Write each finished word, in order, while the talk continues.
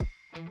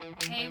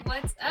Hey,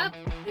 what's up?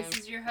 This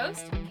is your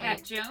host,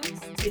 Kat Jones.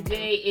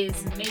 Today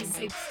is May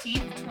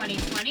 16th,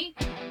 2020.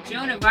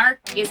 Joan of Arc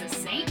is a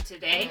saint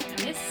today, and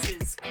this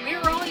is Queer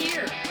All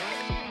Year.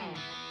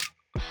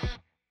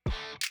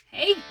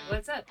 Hey,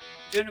 what's up?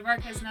 Joan of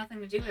Arc has nothing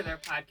to do with our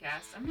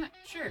podcast. I'm not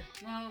sure.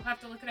 We'll have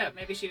to look it up.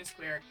 Maybe she was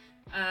queer.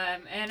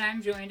 And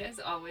I'm joined, as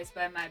always,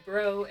 by my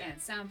bro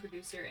and sound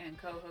producer and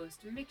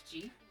co-host, Mick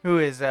G. Who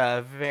is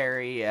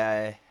very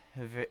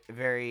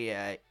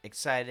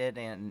excited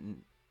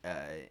and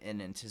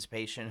in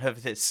anticipation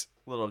of this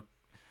little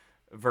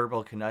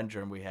verbal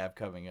conundrum we have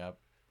coming up.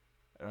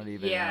 I don't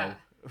even know.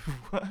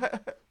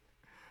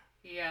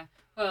 Yeah.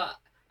 Well,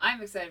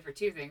 I'm excited for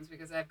two things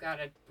because this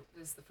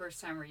is the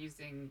first time we're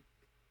using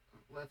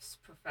Lyft's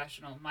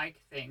professional mic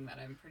thing that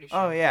I'm pretty sure.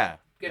 Oh, yeah.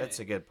 That's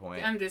a good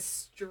point. I'm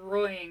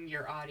destroying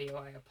your audio.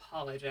 I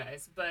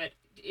apologize. But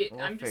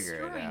I'm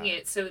destroying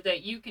it so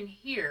that you can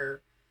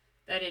hear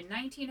that in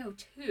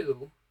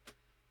 1902,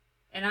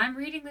 and I'm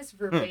reading this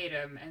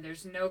verbatim and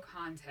there's no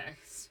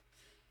context,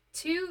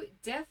 two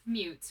deaf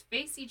mutes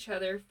face each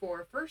other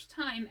for first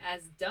time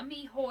as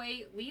Dummy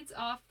Hoy leads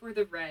off for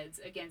the Reds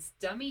against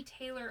Dummy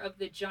Taylor of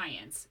the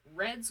Giants.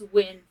 Reds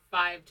win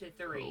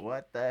 5-3.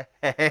 What the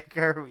heck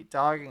are we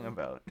talking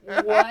about?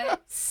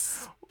 What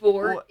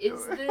sport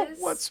is this?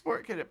 What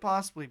sport could it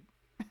possibly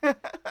be?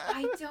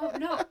 I don't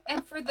know.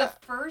 And for the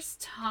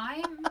first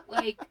time,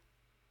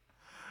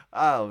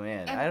 oh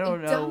man, I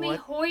don't know. Dummy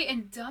Hoy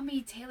and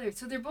Dummy Taylor.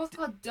 So they're both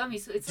called Dummy.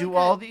 So it's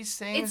all these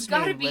things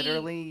mean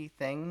literally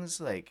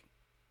things like?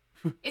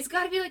 It's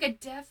got to be like a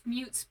deaf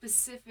mute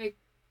specific.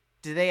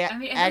 Do they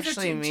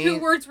actually mean two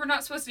words we're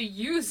not supposed to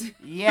use?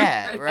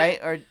 Yeah,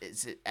 right. Or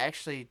is it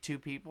actually two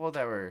people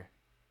that were?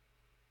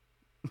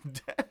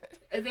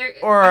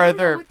 Or are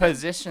there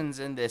positions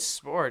in this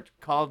sport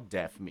called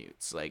deaf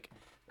mutes?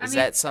 Is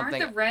that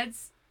something? Aren't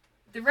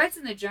the Reds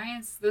and the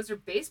Giants? Those are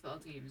baseball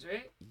teams,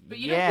 right? But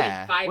you don't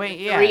win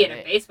 5-3 in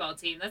a baseball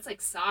team. That's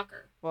like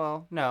soccer.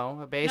 Well, no,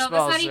 a baseball.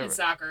 No, that's not even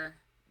soccer.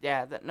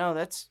 Yeah,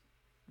 that's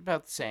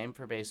about the same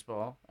for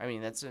baseball. I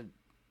mean, that's an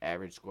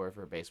average score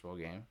for a baseball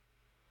game.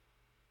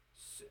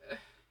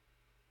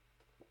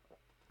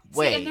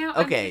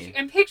 Okay.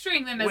 I'm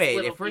picturing them as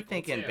little if we're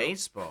thinking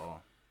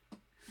baseball,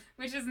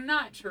 which is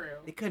not true.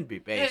 It couldn't be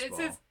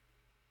baseball.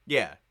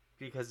 Yeah,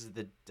 because of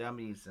the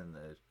dummies and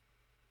the.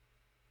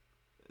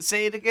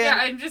 Say it again. Yeah,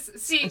 I'm just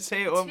say it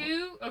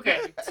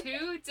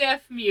two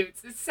deaf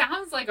mutes. It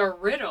sounds like a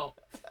riddle.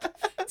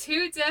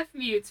 Two deaf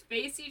mutes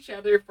face each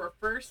other for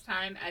first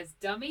time as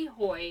Dummy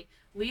Hoy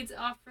leads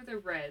off for the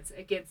Reds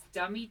against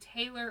Dummy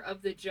Taylor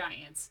of the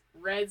Giants.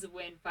 Reds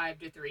win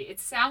 5-3. It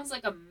sounds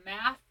like a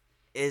math.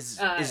 Is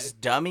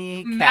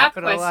dummy math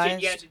capitalized? Question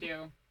you had to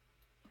do.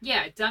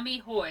 Yeah, Dummy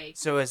Hoy.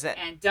 So is that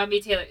and Dummy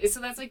Taylor? So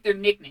that's like their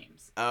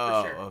nicknames.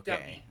 Oh, for sure. Okay,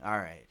 Dummy. All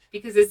right.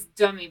 Because it's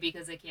dummy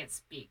because they can't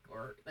speak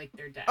or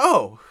they're deaf.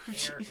 Oh,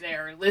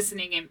 they're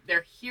listening and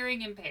they're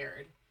hearing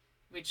impaired,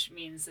 which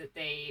means that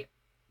they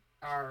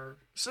are.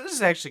 So this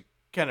is actually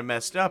kind of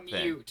messed up.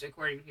 Mute,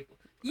 according to people.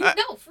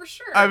 No, for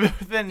sure.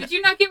 Did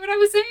you not get what I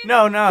was saying?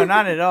 No,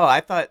 not at all. I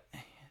thought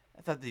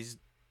these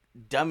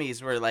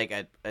dummies were like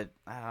a I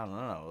don't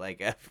know,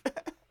 like a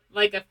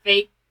like a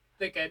fake.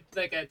 Like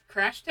a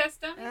crash test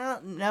dummy?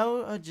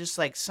 No, just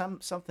like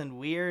something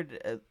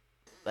weird.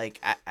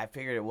 I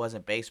figured it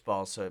wasn't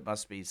baseball, so it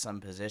must be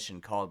some position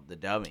called the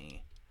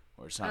dummy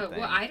or something. Oh,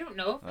 well, I don't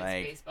know if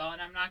it's baseball,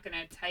 and I'm not going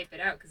to type it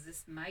out because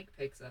this mic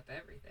picks up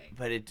everything.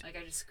 But I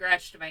just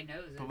scratched my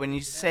nose. But when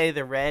you say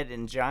the Red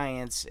and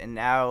Giants, and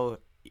now,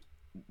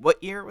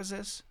 what year was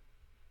this?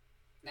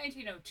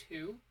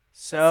 1902.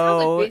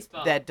 So like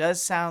baseball. That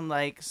does sound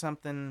like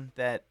something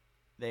that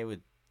they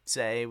would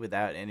say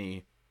without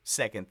any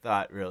second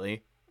thought,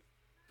 really.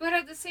 But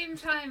at the same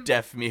time,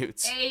 deaf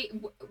mutes.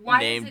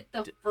 Why is it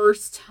the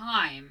first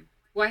time?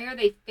 Why are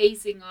they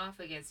facing off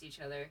against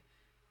each other?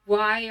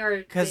 Why are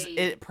they? Because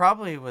it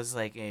probably was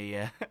like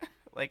a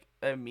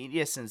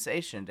media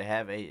sensation to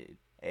have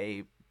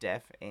a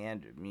deaf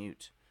and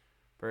mute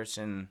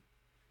person.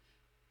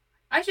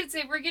 I should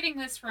say we're getting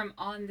this from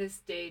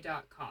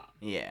onthisday.com.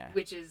 Yeah.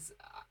 Which is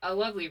a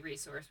lovely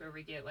resource where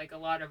we get like a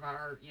lot of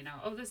our,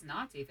 this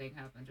Nazi thing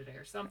happened today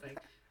or something.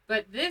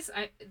 But this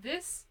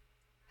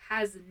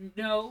has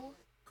no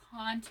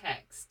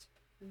context.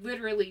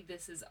 Literally,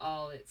 this is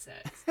all it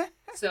says.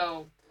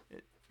 So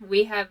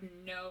we have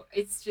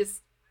it's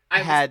just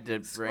I had to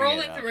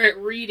scrolling through it,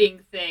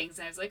 reading things,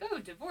 and I was like, "Oh,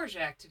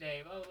 Dvorak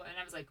today," blah, blah, blah. And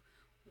I was like,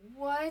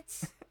 "What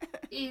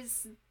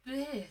is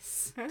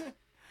this?"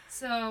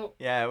 So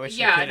yeah, I wish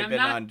I could have been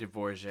on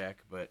Dvorak,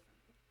 but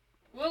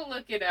we'll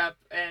look it up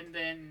and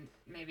then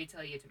maybe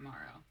tell you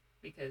tomorrow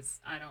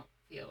because I don't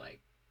feel like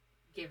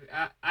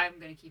I'm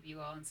gonna keep you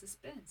all in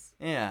suspense.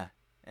 Yeah,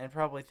 and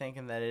probably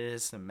thinking that it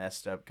is some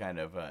messed up kind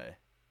of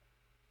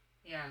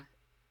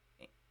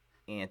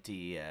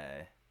anti.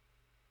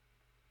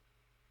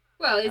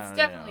 Well, it's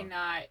definitely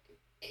not.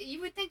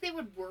 You would think they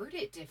would word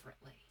it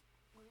differently.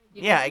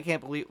 I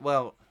can't believe.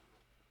 Well,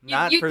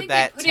 not for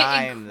that time though. You'd think they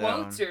put it in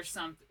quotes or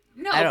something.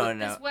 No, I but don't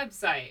this know.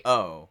 website.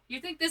 Oh. You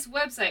think this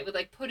website would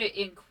like put it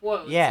in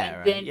quotes Yeah, and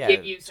right. then Yeah,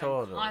 give you some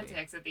totally.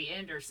 context at the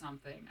end or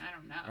something? I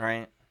don't know.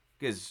 Right?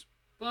 Because.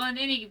 Well, in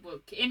any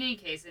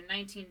case, in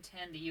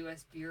 1910, the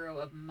U.S. Bureau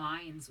of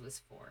Mines was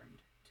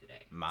formed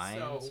today. Mines?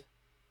 So,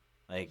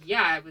 like.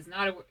 Yeah, I was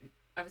not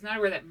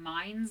aware that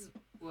mines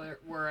was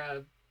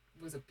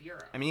a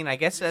bureau. I mean, I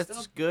guess There's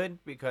that's good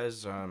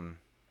because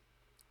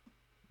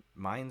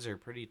mines are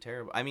pretty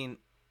terrible. I mean,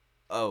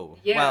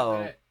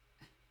 but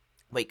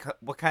wait,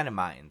 what kind of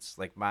mines?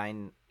 Like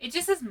mine? It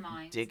just says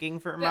mines. Digging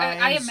for but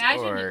mines, I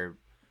imagine or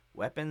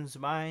weapons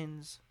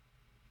mines?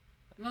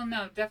 Well,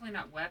 no, definitely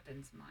not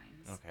weapons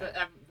mines. Okay.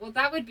 But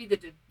that would be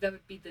the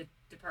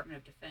Department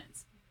of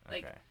Defense.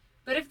 Like, okay.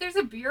 But if there's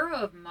a Bureau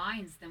of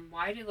Mines, then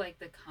why do like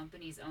the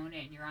companies own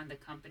it and you're on the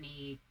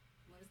company?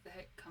 What is the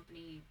heck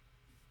company?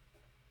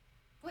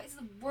 What is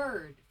the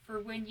word for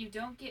when you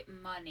don't get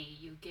money?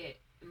 You get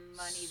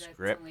money that's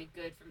only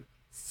good from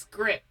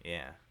script.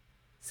 Yeah.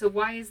 So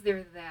why is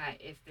there that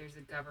if there's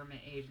a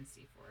government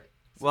agency for it?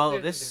 So well,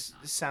 this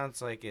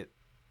sounds like it.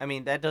 I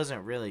mean, that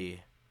doesn't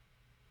really,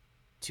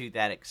 to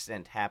that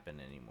extent, happen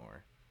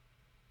anymore.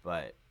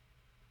 But,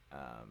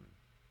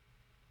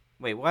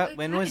 wait, what? Well,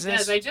 when was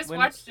this? I just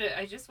watched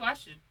a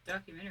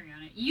documentary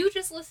on it. You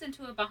just listened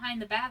to a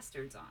Behind the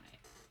Bastards on it.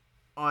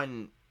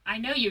 I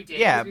know you did.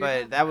 Yeah,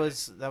 but that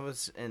was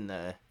in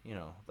the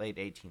late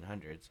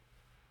 1800s.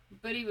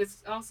 But he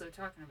was also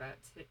talking about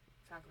it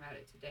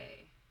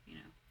today.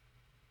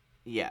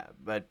 Yeah,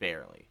 but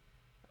barely.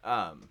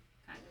 Kind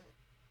of.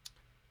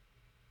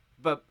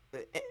 But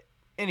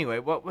anyway,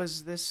 what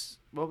was this?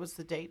 What was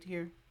the date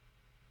here?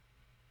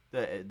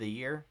 The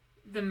year?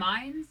 The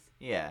mines?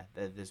 Yeah,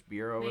 that this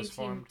bureau was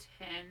formed.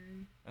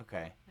 1910.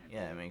 Okay,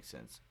 yeah, that makes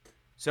sense.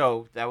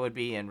 So that would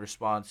be in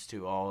response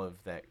to all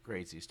of that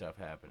crazy stuff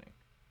happening.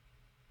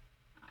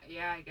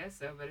 Yeah, I guess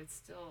so, but it's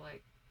still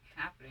like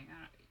happening.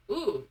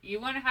 Ooh, you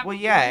want to have? Well,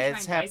 yeah,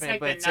 it's happening,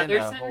 but it's in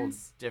a whole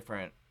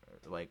different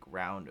like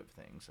round of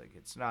things. Like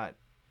it's not.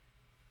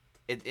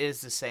 It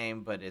is the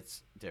same, but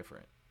it's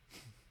different.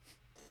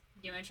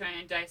 You want to try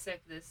and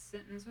dissect this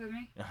sentence with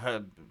me?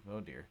 Oh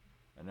dear,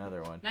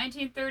 another one.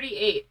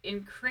 1938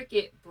 in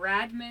cricket,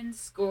 Bradman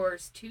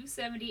scores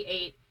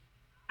 278.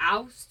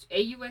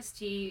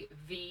 AUST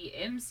v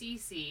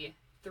MCC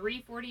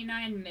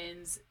 349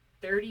 men's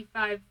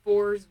 35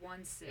 fours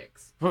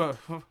 16. Well,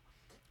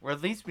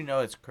 at least we know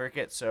it's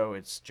cricket, so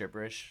it's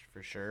gibberish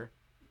for sure.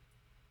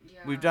 Yeah.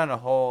 We've done a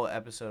whole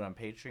episode on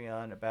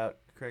Patreon about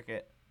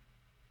cricket.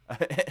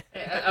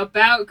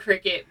 About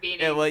cricket,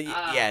 meaning...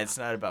 Yeah, it's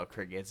not about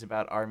cricket. It's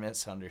about our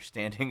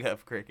misunderstanding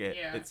of cricket.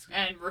 Yeah,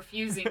 and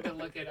refusing to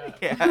look it up.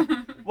 Yeah.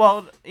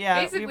 Well,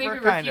 yeah, basically, we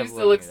refuse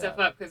to look stuff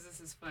up because this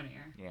is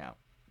funnier. Yeah.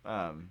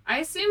 I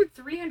assume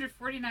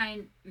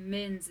 349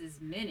 mins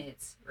is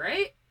minutes,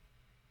 right?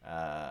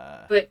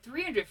 But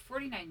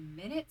 349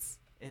 minutes?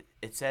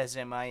 It says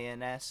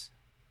MINS.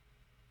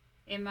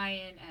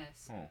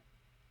 MINS.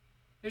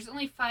 There's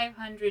only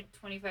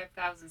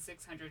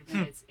 525,600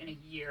 minutes in a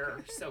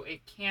year, so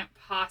it can't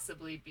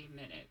possibly be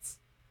minutes.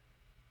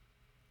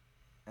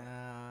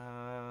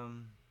 I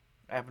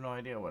have no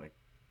idea what it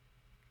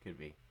could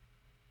be.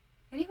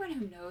 Anyone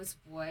who knows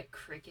what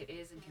cricket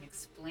is and can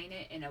explain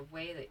it in a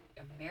way that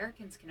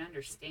Americans can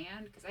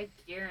understand, because I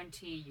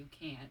guarantee you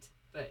can't,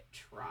 but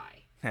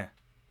try.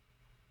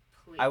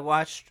 Please. I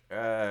watched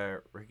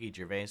Ricky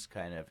Gervais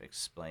kind of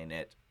explain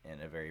it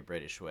in a very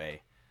British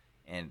way,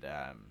 and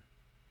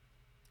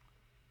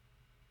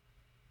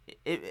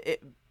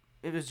it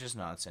was just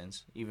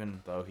nonsense,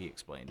 even though he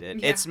explained it.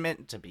 Yeah. It's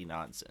meant to be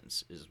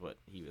nonsense, is what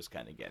he was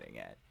kind of getting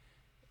at.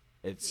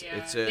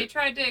 They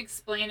tried to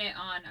explain it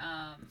on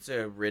it's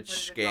a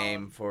rich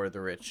game for the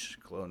rich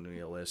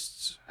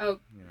colonialists. Oh,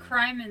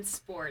 Crime and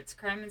Sports.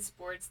 Crime and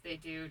Sports, they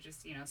do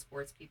just,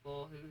 sports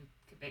people who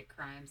commit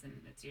crimes,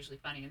 and it's usually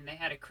funny. And they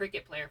had a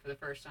cricket player for the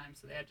first time,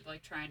 so they had to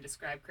try and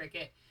describe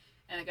cricket.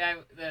 And the guy,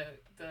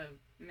 the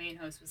main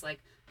host was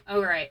like,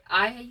 "All right,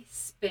 I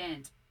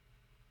spent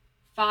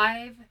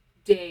 5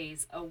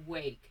 days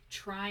awake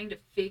trying to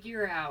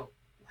figure out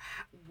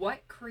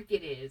what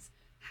cricket is,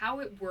 how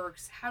it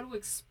works, how to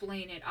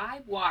explain it.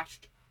 I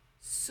watched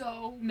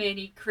so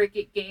many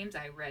cricket games.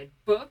 I read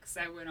books.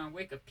 I went on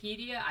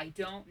Wikipedia. I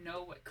don't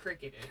know what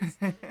cricket is."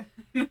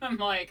 I'm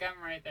like,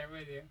 I'm right there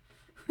with you.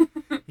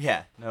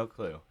 Yeah, no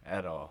clue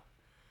at all.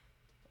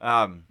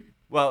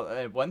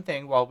 Well, one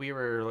thing, while we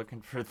were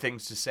looking for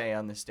things to say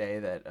on this day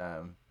that,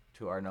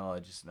 to our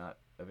knowledge, is not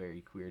a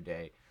very queer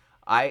day,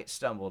 I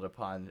stumbled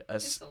upon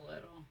just a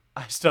little.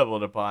 I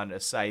stumbled upon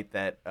a site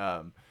that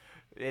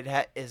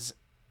is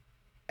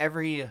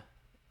every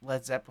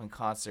Led Zeppelin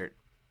concert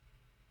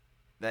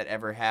that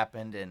ever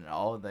happened, and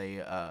all of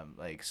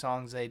the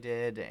songs they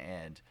did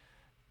and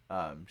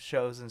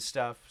shows and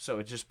stuff. So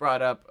it just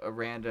brought up a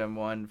random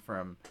one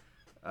from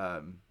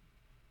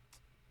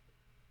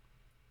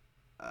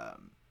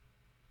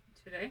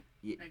today,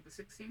 like the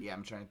 16th. Yeah,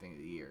 I'm trying to think of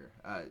the year.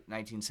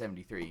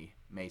 1973,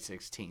 May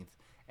 16th.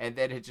 And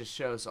then it just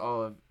shows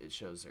it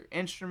shows their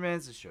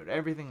instruments. It showed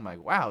everything. I'm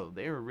like, wow,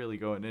 they were really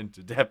going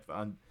into depth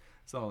on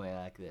something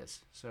like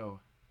this. So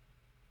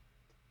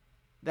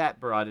that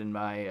broadened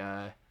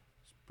my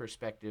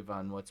perspective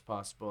on what's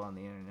possible on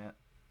the internet.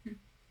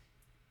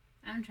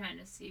 I'm trying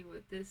to see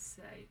what this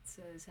site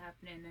says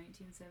happened in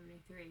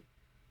 1973.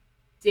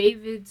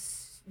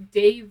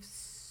 Dave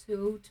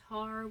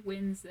Sotar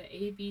wins the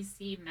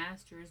ABC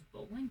Masters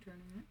bowling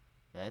tournament.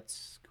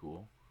 That's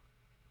cool.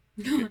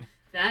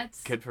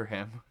 That's good for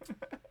him.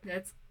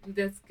 that's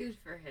good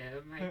for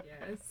him, I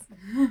guess.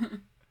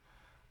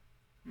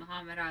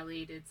 Muhammad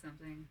Ali did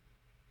something.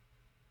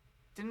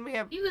 Didn't we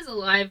have? He was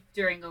alive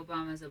during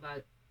Obama's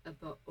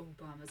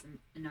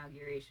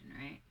inauguration,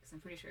 right? Because I'm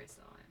pretty sure I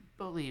saw him.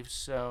 Believe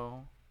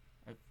so.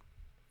 I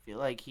feel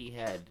like he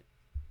had.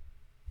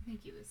 I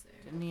think he was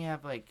there. Didn't he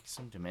have like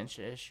some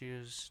dementia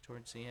issues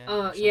towards the end?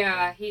 Oh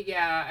yeah,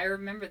 I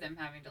remember them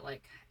having to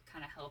like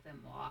kind of help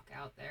him walk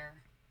out there,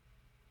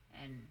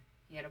 and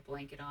he had a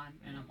blanket on,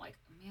 and I'm like,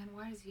 man,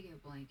 why does he get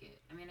a blanket?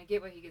 I mean, I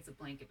get why he gets a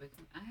blanket, but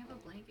I have a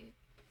blanket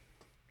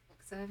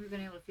because I haven't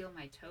been able to feel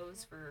my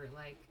toes for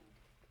like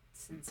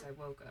since I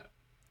woke up.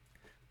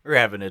 We're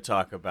having a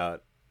talk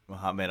about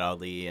Muhammad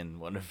Ali, and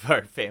one of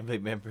our family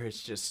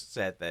members just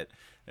said that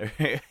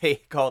he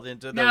called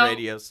into the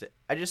radio.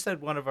 I just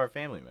said one of our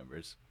family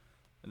members.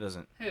 It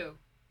doesn't. Who?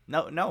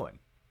 No one.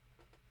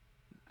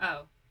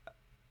 Oh.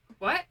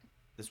 What?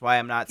 That's why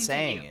I'm not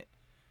saying it.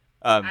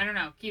 I don't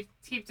know.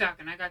 Keep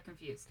talking. I got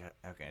confused.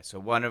 Okay, so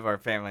one of our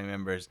family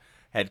members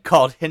had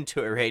called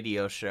into a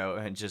radio show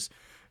and just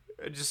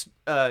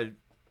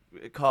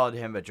called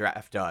him a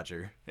draft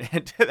dodger,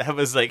 and that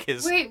was like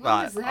his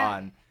thought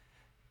on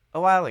a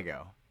while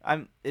ago.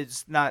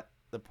 It's not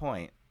the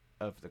point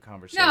of the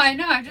conversation. No, I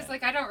know. I'm just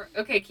like, I don't.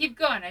 Okay, keep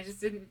going. I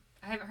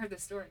haven't heard the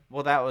story.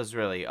 Well, that was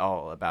really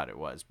all about it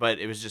was, but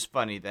it was just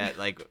funny that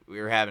like we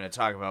were having a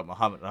talk about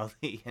Muhammad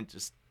Ali, and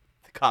just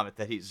the comment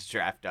that he's a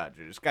draft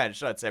dodger just kind of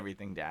shuts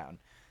everything down.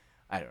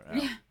 I don't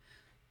know. Yeah.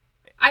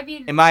 I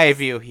mean, in my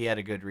view, he had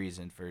a good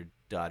reason for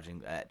dodging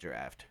that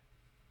draft.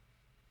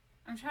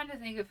 I'm trying to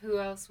think of who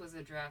else was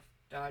a draft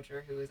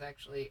dodger who was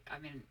actually. I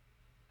mean,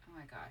 oh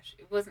my gosh,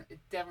 it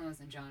definitely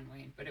wasn't John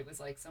Wayne, but it was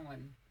like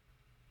someone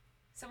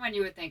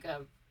you would think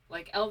of.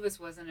 Like Elvis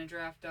wasn't a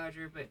draft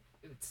dodger, but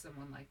it was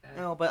someone like that.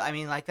 No, but I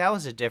mean, like that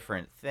was a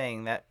different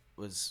thing. That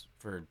was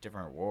for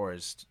different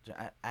wars.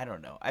 I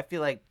don't know. I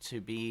feel like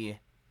to be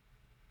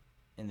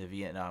in the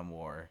Vietnam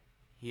War,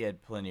 he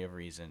had plenty of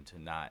reason to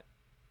not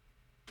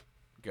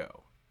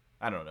go.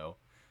 I don't know.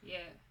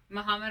 Yeah,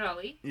 Muhammad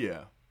Ali.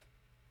 Yeah.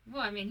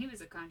 Well, I mean, he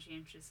was a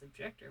conscientious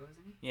objector,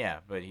 wasn't he? Yeah,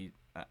 but he,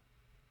 I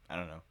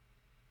don't know.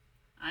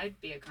 I'd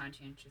be a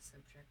conscientious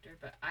objector,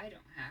 but I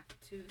don't have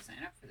to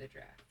sign up for the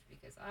draft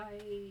because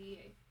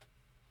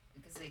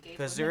they gave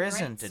because there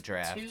isn't a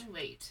draft. Too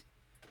late.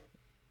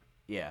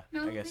 Yeah,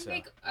 no, I guess they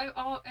make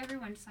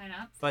everyone sign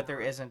up. But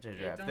there isn't a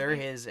draft. There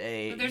is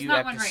a. Well, you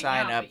have to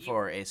sign up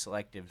for a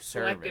selective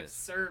service. Selective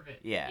service.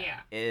 Yeah.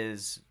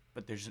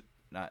 But there's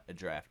not a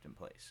draft in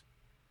place.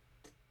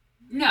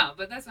 No,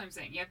 but that's what I'm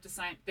saying. You have to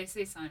sign. They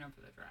say sign up for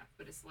the draft,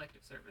 but it's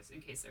selective service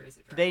in case there is a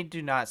draft. They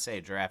do not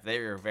say draft. They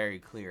are very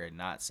clear in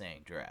not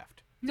saying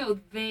draft. No,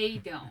 they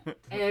don't.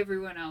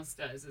 Everyone else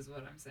does, is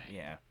what I'm saying.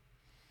 Yeah.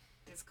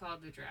 It's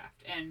called the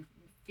draft, and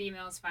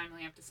females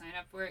finally have to sign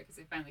up for it because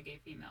they finally gave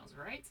females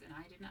rights, and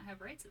I did not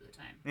have rights at the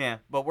time. Yeah,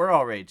 but we're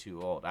already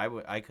too old.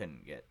 I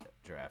couldn't get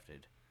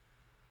drafted.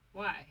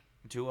 Why?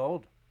 I'm too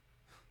old.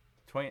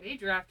 20. They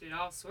drafted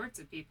all sorts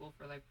of people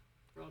for like.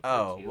 World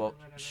War II well,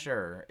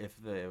 sure. If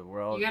the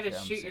world you gotta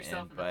shoot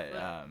yourself in but the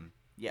foot.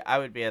 Yeah, I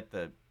would be at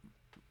the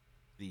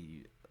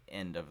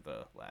end of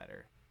the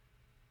ladder.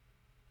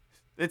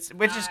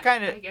 Which is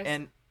kind of,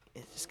 and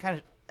it's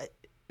kind of,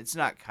 it's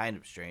not kind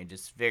of strange.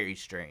 It's very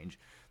strange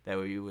that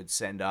we would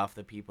send off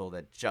the people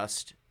that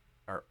just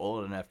are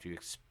old enough to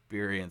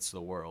experience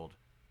the world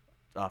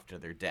after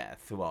their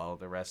death, while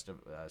the rest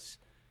of us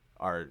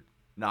are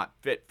not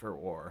fit for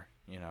war.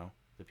 You know,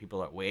 the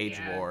people that wage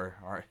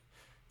war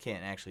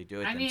can't actually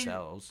do it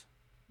themselves.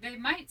 They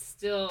might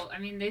still. I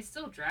mean, they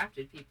still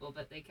drafted people,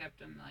 but they kept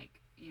them like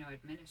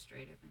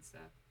administrative and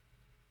stuff.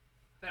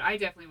 But I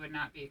definitely would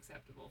not be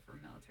acceptable for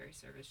military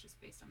service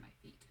just based on my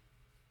feet,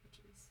 which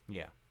is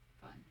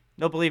fun.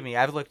 No, believe me,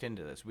 I've looked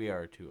into this. We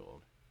are too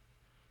old.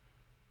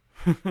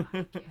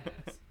 I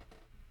guess.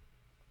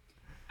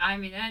 I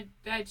mean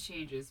that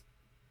changes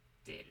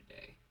day to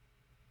day.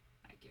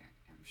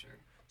 I'm sure.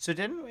 So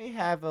didn't we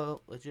have a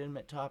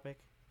legitimate topic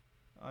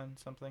on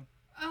something?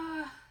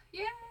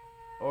 Yeah.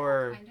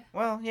 Or kinda.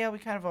 Well, yeah, we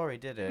kind of already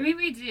did it. I mean,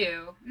 we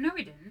do. No,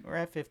 we didn't. We're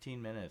at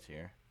 15 minutes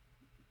here.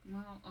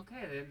 Well,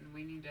 okay, then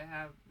we need to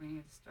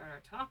start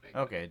our topic.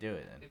 Okay, do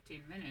it then.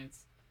 15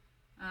 minutes.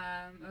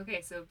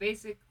 Okay, so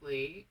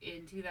basically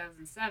in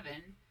 2007,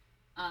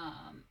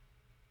 how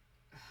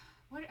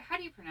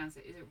do you pronounce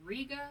it? Is it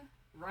Riga?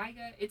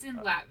 It's in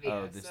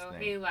Latvia. So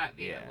thing. Hey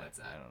Latvia, what's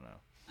up? I don't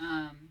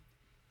know.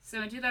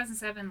 So in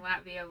 2007,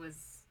 Latvia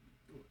was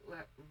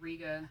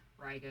Riga.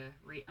 I'm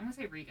gonna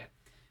say Riga.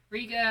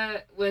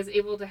 Riga was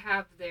able to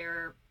have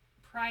their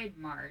Pride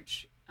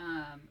March,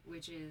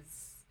 which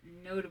is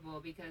notable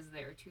because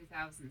their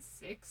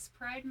 2006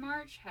 Pride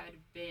March had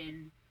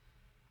been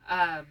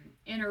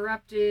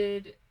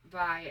interrupted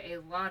by a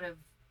lot of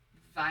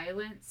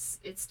violence.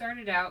 It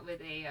started out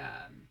with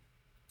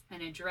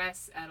an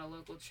address at a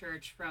local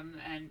church from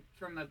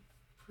a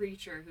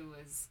preacher who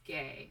was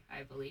gay,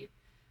 I believe,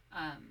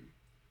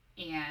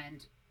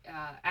 and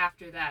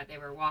after that they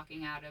were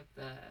walking out of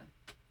the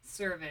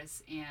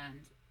service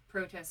and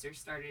protesters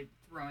started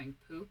throwing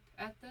poop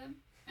at them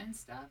and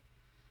stuff.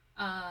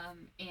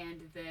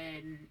 And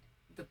then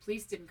the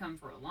police didn't come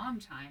for a long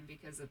time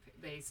because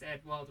they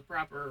said, well, the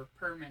proper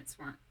permits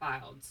weren't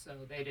filed,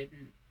 so they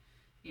didn't,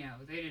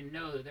 they didn't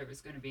know that there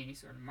was going to be any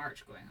sort of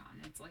march going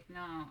on. It's like,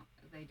 no,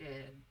 they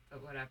did,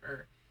 but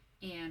whatever.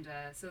 And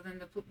so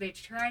then they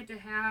tried to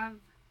have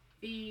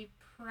the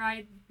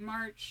Pride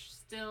March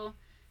still,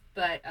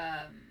 but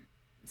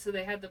so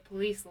they had the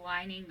police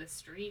lining the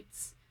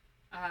streets,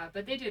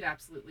 but they did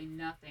absolutely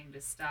nothing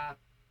to stop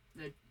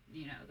the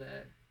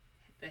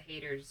the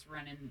haters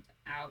running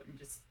out and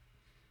just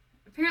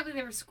apparently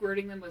they were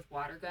squirting them with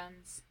water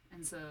guns,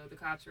 and so the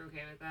cops were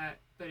okay with that.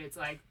 But it's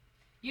like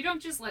you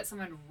don't just let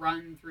someone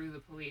run through the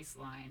police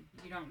line.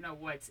 You don't know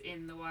what's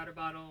in the water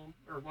bottle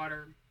or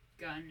water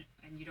gun,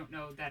 and you don't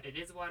know that it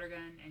is a water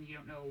gun, and you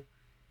don't know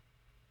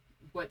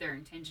what their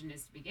intention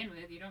is to begin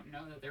with. You don't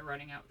know that they're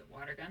running out with a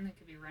water gun. They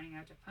could be running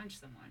out to punch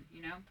someone,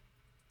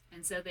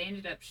 And so they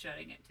ended up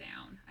shutting it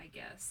down, I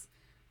guess.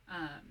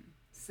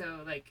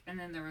 And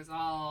then there was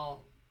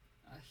all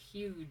a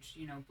huge,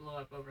 blow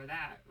up over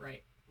that,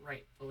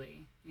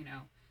 rightfully,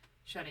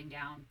 shutting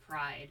down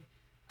Pride.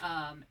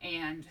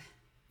 And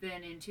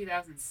then in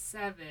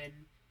 2007,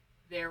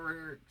 there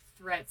were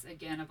threats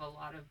again of a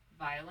lot of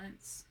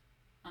violence.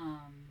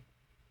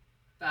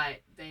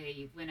 But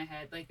they went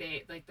ahead,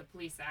 the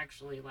police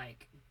actually,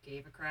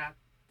 gave a crap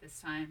this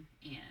time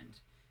and,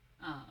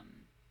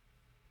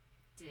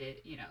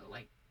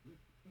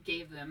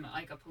 gave them,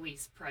 a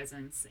police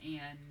presence.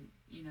 And,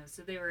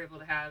 so they were able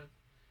to have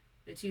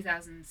the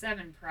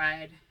 2007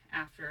 Pride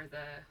after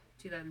the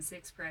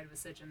 2006 Pride was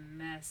such a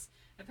mess.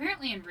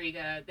 Apparently in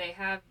Riga, they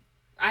have,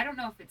 I don't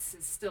know if it's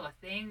still a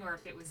thing or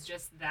if it was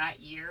just that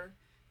year,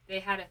 they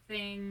had a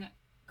thing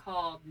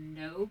called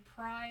No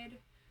Pride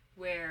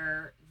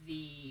where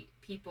the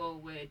people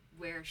would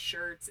wear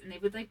shirts and they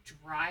would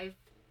drive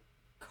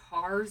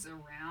cars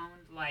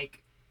around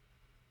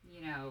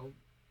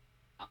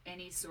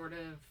any sort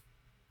of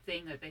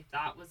thing that they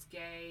thought was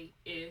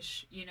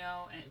gay-ish,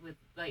 and with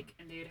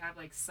and they would have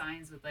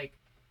signs with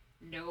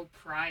no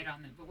pride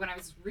on them. But when I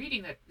was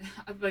reading that,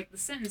 the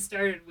sentence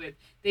started with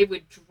they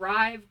would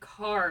drive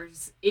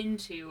cars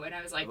into, and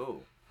I was like,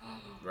 oh,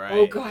 right,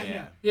 oh god,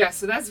 yeah. Yeah.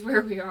 So that's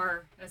where we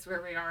are. That's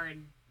where we are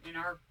in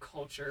our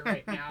culture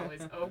right now.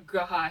 Is oh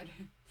god.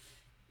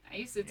 I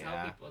used to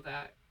tell people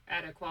that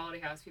at a quality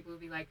house, people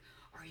would be like,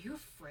 "Are you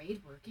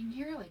afraid working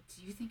here?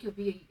 Do you think you'll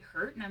be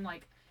hurt?" And I'm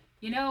like,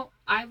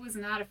 I was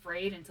not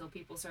afraid until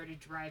people started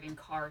driving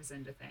cars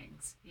into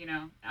things.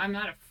 I'm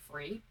not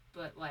afraid,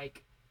 but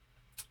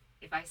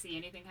if I see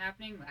anything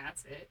happening,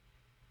 that's it.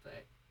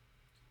 But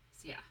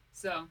yeah,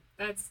 so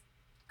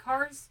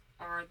cars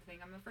are the thing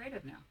I'm afraid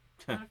of now.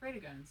 I'm not afraid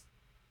of guns.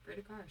 I'm afraid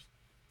of cars.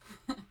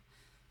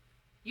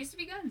 Used to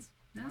be guns.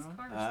 Now it's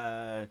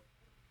cars.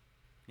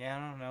 Yeah,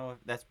 I don't know.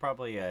 That's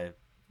probably a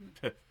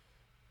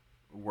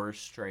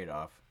worse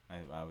trade-off,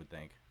 I would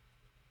think.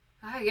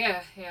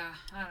 Yeah.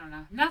 I don't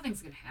know.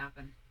 Nothing's gonna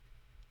happen.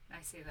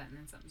 I say that, and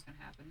then something's gonna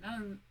happen.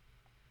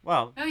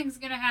 Nothing's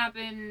gonna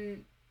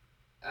happen.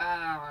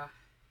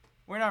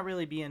 We're not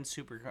really being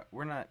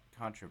we're not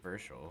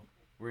controversial.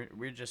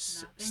 We're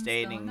just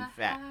stating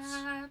facts.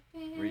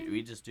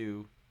 We just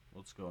do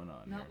what's going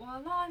on. Not here.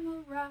 While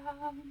I'm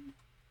around.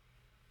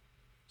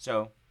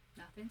 So.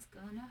 Nothing's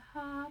gonna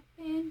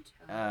happen.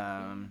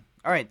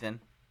 All right then.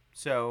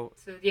 So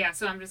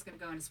I'm just gonna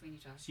go into Sweeney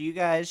Todd. So you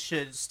guys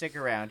should stick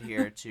around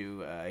here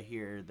to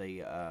hear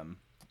the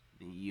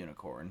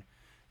unicorn.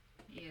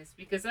 Yes,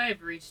 because I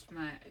have reached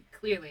I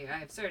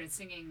have started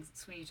singing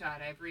Sweeney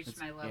Todd. I've reached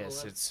my level of.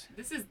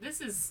 This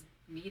is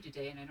me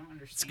today, and I don't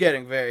understand. It's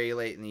getting very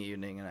late in the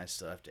evening, and I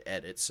still have to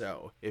edit.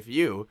 So if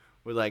you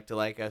would like to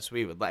like us,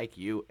 we would like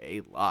you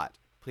a lot.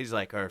 Please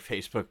like our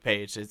Facebook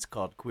page. It's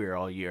called Queer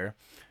All Year.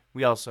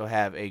 We also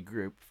have a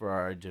group for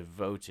our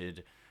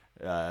devoted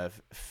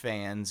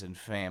fans and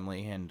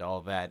family and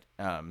all that.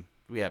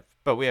 We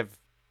have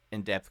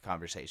in-depth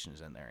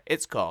conversations in there.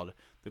 It's called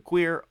the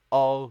Queer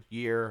All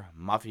Year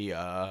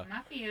Mafia.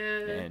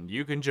 And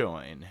you can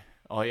join.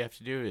 All you have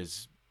to do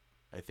is,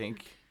 I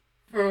think,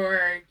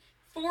 for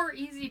 4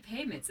 easy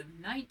payments of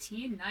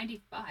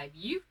 $19.95,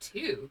 you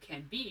too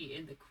can be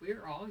in the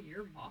Queer All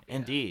Year Mafia.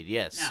 Indeed,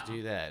 yes,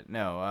 do that.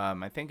 No,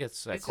 I think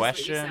it's a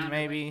question,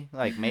 maybe,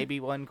 maybe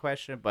one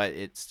question, but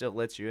it still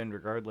lets you in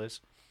regardless.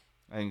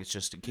 I think it's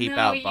just to keep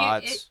out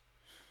bots.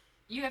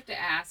 You have to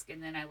ask,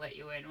 and then I let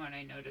you in when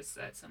I notice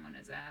that someone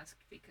has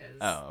asked, because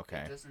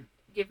it doesn't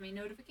give me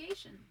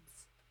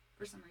notifications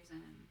for some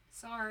reason.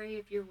 Sorry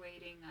if you're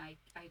waiting. I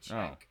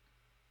check.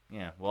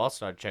 Yeah, well, I'll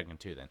start checking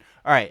too then.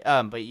 All right,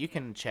 but you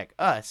can check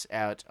us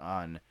out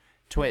on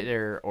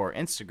Twitter or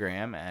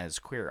Instagram as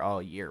Queer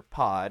All Year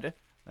Pod.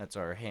 That's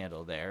our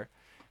handle there.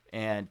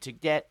 And to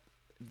get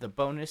the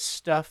bonus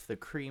stuff, the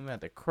cream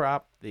of the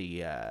crop,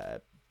 the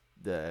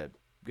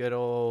good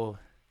old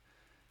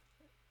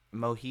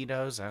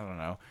mojitos, I don't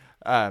know.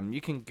 You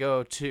can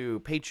go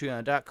to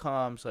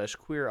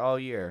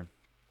patreon.com/queerallyear,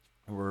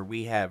 where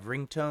we have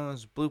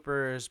ringtones,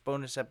 bloopers,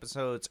 bonus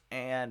episodes,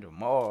 and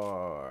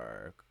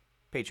more.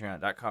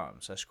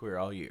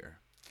 Patreon.com/queerallyear.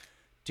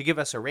 To give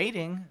us a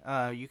rating,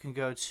 you can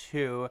go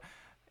to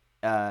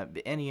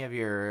any of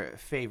your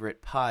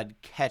favorite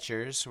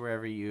podcatchers,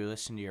 wherever you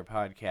listen to your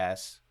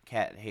podcasts.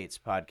 Kat hates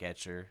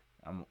podcatcher.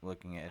 I'm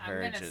looking at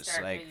her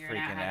just like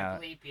freaking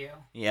out. Bleep you.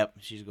 Yep,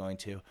 she's going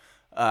to.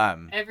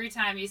 Every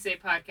time you say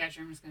podcatcher,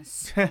 I'm just going to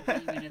scream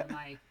into the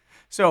mic.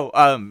 So,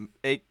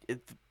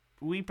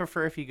 we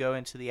prefer if you go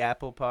into the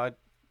Apple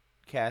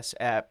Podcast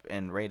app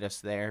and rate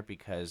us there,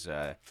 because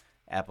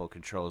Apple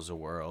controls the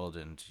world,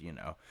 and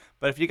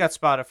But if you got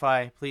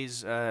Spotify,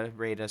 please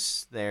rate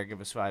us there.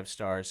 Give us 5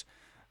 stars.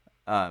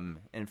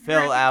 And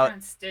fill out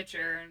on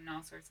Stitcher and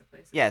all sorts of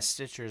places. Yeah,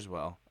 Stitcher as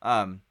well.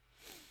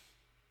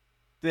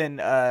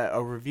 Then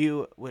a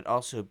review would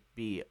also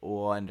be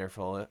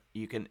wonderful.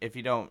 You can, if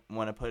you don't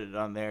want to put it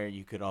on there,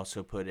 you could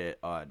also put it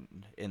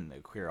in the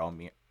Queer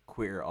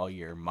All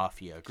Year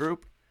Mafia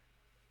group.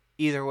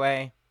 Either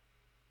way,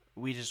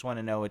 we just want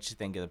to know what you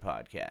think of the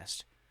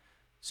podcast.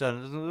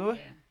 So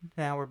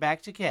now we're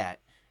back to Kat.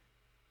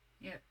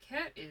 Yeah,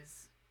 Kat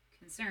is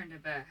concerned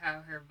about how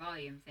her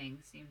volume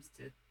thing seems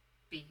to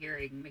be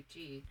hearing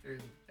McG through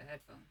the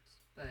headphones.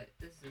 But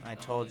this is. I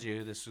told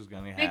you this was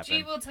going to happen.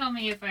 McG will tell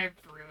me if I've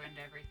ruined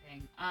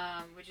everything.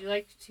 Would you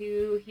like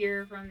to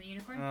hear from the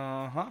unicorn?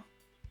 Uh-huh.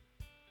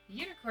 The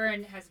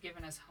unicorn has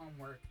given us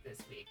homework this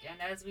week, and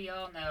as we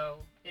all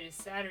know, it is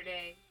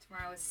Saturday.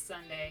 Tomorrow is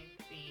Sunday.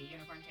 The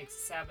unicorn takes a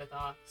Sabbath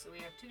off, so we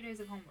have 2 days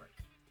of homework.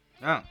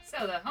 Oh.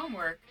 So the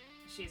homework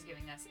she's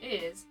giving us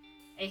is: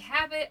 a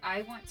habit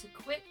I want to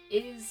quit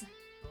is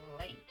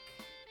blank.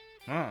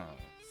 Oh.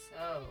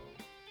 So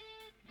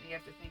we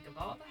have to think of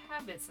all the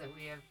habits that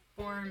we have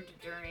formed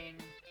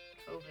during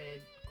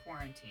COVID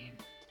quarantine.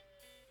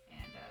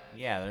 And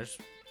yeah, there's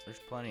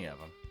plenty of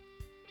them.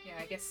 Yeah,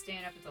 I guess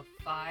staying up until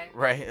 5.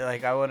 Right,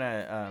 like I want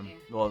to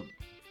well,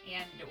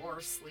 and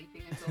or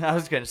sleeping until I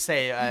was going to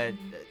say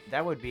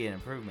that would be an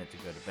improvement to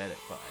go to bed at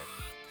 5.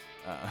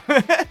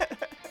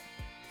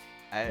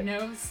 I'm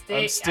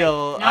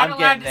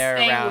getting there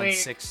around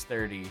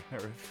 6:30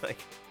 or like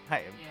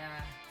I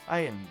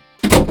am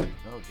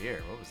oh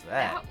dear, what was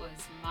that? That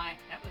was my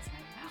mouse.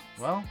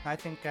 Well, I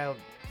think I'll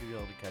be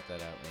able to cut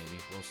that out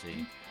maybe. We'll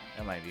see.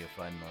 That might be a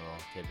fun little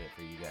tidbit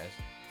for you guys.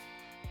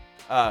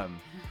 All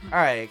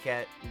right,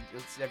 Kat,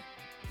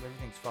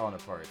 everything's falling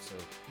apart, so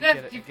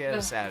get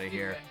us out of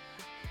here.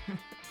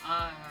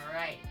 All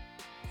right.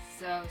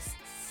 So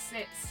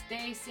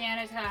stay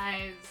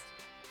sanitized.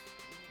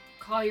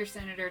 Call your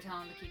senator,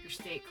 tell him to keep your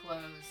state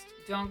closed.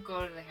 Don't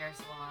go to the hair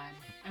salon.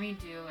 I mean,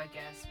 do, I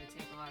guess, but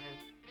take a lot of,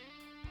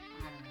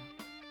 I don't know.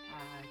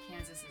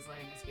 Kansas is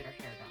letting us get our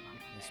hair done on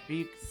Monday. Yes,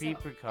 be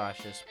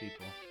precautious,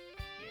 people.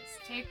 Yes,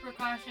 take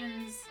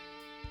precautions.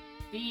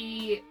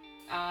 Be,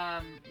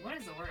 what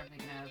is the word I'm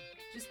thinking of?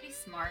 Just be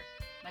smart,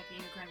 like the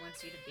unicorn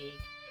wants you to be.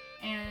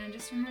 And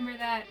just remember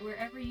that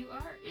wherever you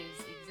are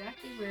is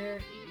exactly where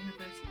the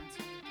universe wants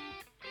you to be.